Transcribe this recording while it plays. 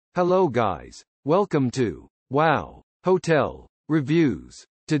Hello guys. Welcome to Wow Hotel Reviews.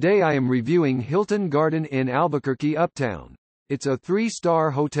 Today I am reviewing Hilton Garden Inn Albuquerque Uptown. It's a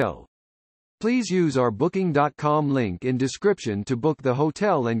 3-star hotel. Please use our booking.com link in description to book the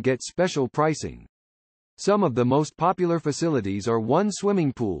hotel and get special pricing. Some of the most popular facilities are one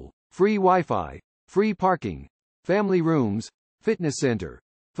swimming pool, free Wi-Fi, free parking, family rooms, fitness center,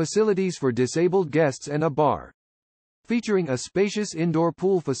 facilities for disabled guests and a bar. Featuring a spacious indoor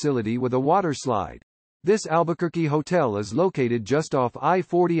pool facility with a water slide. This Albuquerque hotel is located just off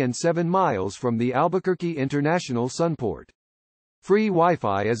I-40 and 7 miles from the Albuquerque International Sunport. Free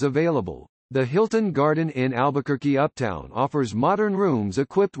Wi-Fi is available. The Hilton Garden Inn Albuquerque Uptown offers modern rooms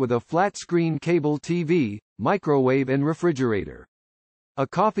equipped with a flat-screen cable TV, microwave and refrigerator. A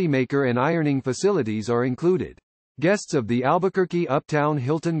coffee maker and ironing facilities are included. Guests of the Albuquerque Uptown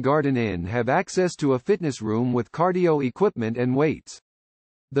Hilton Garden Inn have access to a fitness room with cardio equipment and weights.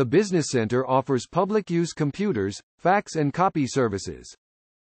 The business center offers public-use computers, fax and copy services.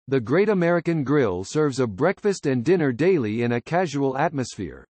 The Great American Grill serves a breakfast and dinner daily in a casual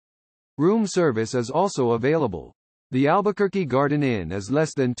atmosphere. Room service is also available. The Albuquerque Garden Inn is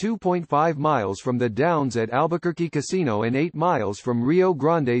less than 2.5 miles from the Downs at Albuquerque Casino and 8 miles from Rio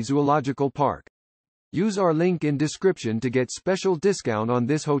Grande Zoological Park. Use our link in description to get special discount on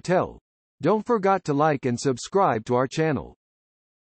this hotel. Don't forget to like and subscribe to our channel.